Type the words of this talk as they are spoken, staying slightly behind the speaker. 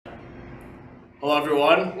Hello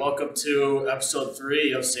everyone, welcome to episode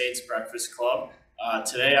 3 of Saints Breakfast Club.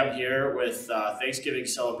 Today I'm here with Thanksgiving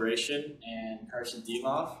celebration and Carson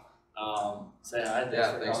Dimoff. Say hi.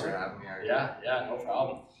 Thanks for having me. Yeah, no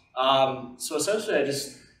problem. So essentially I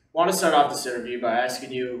just want to start off this interview by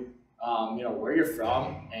asking you, where you're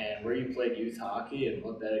from and where you played youth hockey and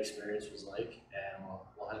what that experience was like, and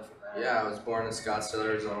we'll head from there. Yeah, I was born in Scottsdale,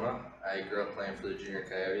 Arizona. I grew up playing for the Junior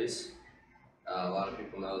Coyotes. A lot of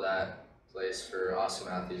people know that place for Austin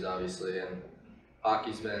Matthews, obviously, and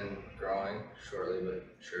hockey's been growing shortly but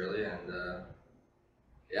surely. And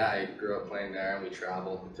I grew up playing there, and we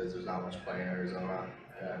traveled because there's not much playing in Arizona,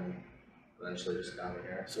 and eventually just got in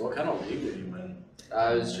here. So what kind of league were you in?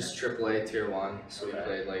 It was just AAA Tier 1, so we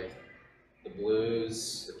played like the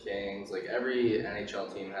Blues, the Kings, like every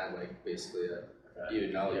NHL team had like basically you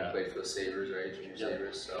played for the Sabres, right? Junior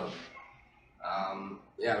Sabres. So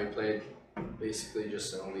we played basically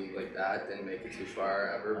just in a league like that. Didn't make it too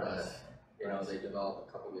far ever, but they developed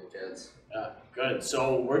a couple good kids. Yeah, good.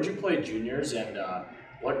 So where'd you play juniors, and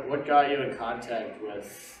what got you in contact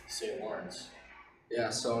with St. Lawrence? Yeah,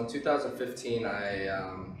 so in 2015 I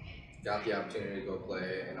got the opportunity to go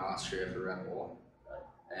play in Austria for Red Bull.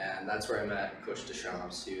 And that's where I met Coach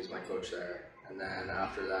Deschamps. He was my coach there. And then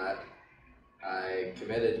after that, I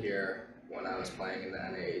committed here when I was playing in the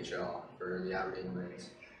NAHL for the Aberdeen Wings.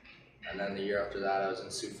 And then the year after that, I was in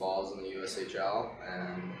Sioux Falls in the USHL,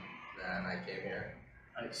 and then I came here.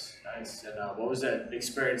 Nice. And what was that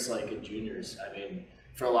experience like in juniors? I mean,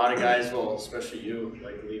 for a lot of guys, well, especially you,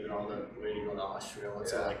 like leaving all the way to go to Austria,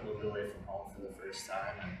 what's it like moving away from home for the first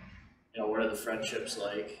time? And, what are the friendships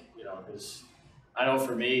like? Because I know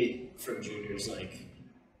for me, from juniors, like,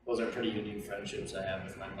 those are pretty unique friendships I have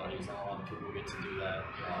with my buddies. Not a lot of people get to do that.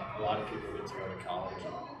 A lot of people get to go to college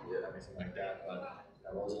and everything like that. But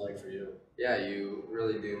what was it like for you? Yeah, you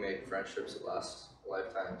really do make friendships that last a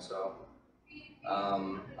lifetime. So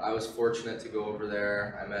I was fortunate to go over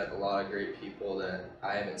there. I met a lot of great people that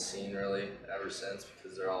I haven't seen really ever since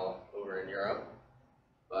because they're all over in Europe.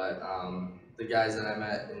 But the guys that I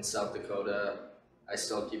met in South Dakota, I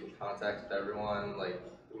still keep in contact with everyone. Like,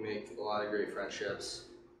 we make a lot of great friendships.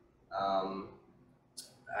 I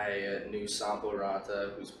knew Sampo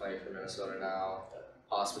Ranta, who's playing for Minnesota now,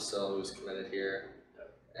 Hospital, who's committed here.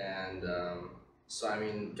 And so, I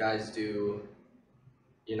mean, guys do,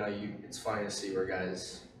 it's funny to see where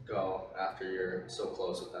guys go after you're so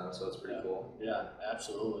close with them, so it's pretty cool. Yeah,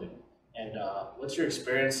 absolutely. And what's your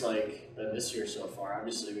experience like been this year so far?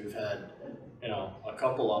 Obviously, we've had, a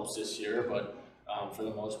couple ups this year, but for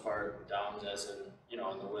the most part, downs as in,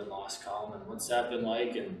 in the win-loss column. And what's that been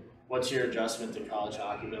like? And what's your adjustment to college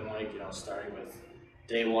hockey been like, starting with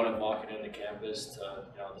day one of walking into campus to,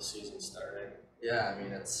 the season starting? Yeah, I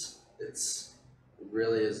mean, it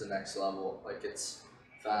really is the next level. Like, it's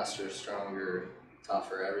faster, stronger,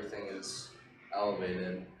 tougher. Everything is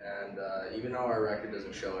elevated. And even though our record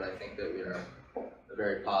doesn't show it, I think that we are a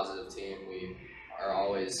very positive team. We are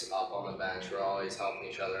always up on the bench. We're always helping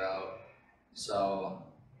each other out. So,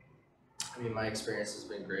 I mean, my experience has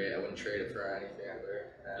been great. I wouldn't trade it for anything either.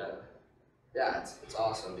 And it's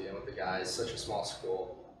awesome being with the guys. Such a small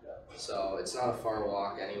school. So it's not a far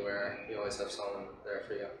walk anywhere. You always have someone there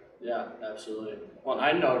for you. Yeah, absolutely. Well,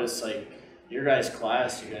 I noticed, like, your guys'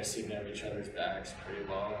 class, you guys seem to have each other's backs pretty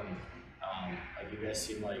well, and you guys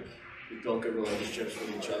seem like you built good relationships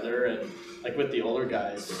with each other, and like with the older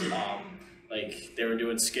guys, like they were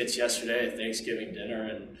doing skits yesterday at Thanksgiving dinner,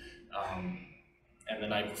 and the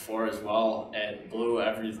night before as well, and blew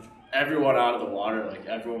everyone out of the water. Like,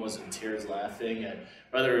 everyone was in tears laughing, and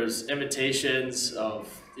whether it was imitations of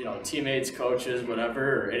teammates, coaches,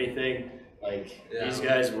 whatever, or anything, like these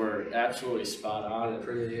guys were absolutely spot on. And,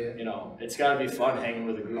 pretty, it's got to be fun hanging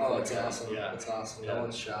with a group like that. Awesome. Yeah, it's awesome. No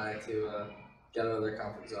one's shy to get out of their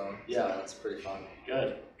comfort zone. Yeah, so it's pretty fun.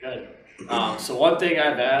 Good. So one thing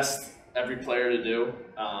I've asked every player to do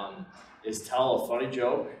is tell a funny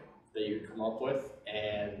joke that you come up with,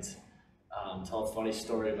 and tell a funny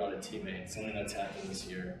story about a teammate, something that's happened this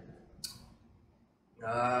year.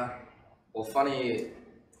 Well, funny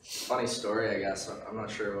story, I guess. I'm not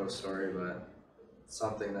sure about a story, but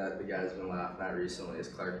something that the guys have been laughing at recently is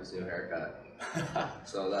Clark's new haircut.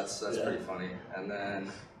 So that's pretty funny. And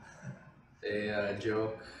then a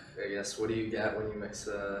joke, I guess. What do you get when you mix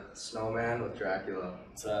a snowman with Dracula?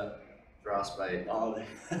 What's that? Frostbite. Oh,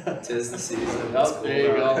 'tis the season.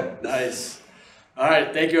 There you go. Nice. All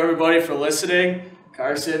right, thank you everybody for listening.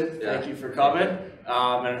 Carson, thank you for coming, and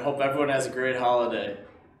I hope everyone has a great holiday.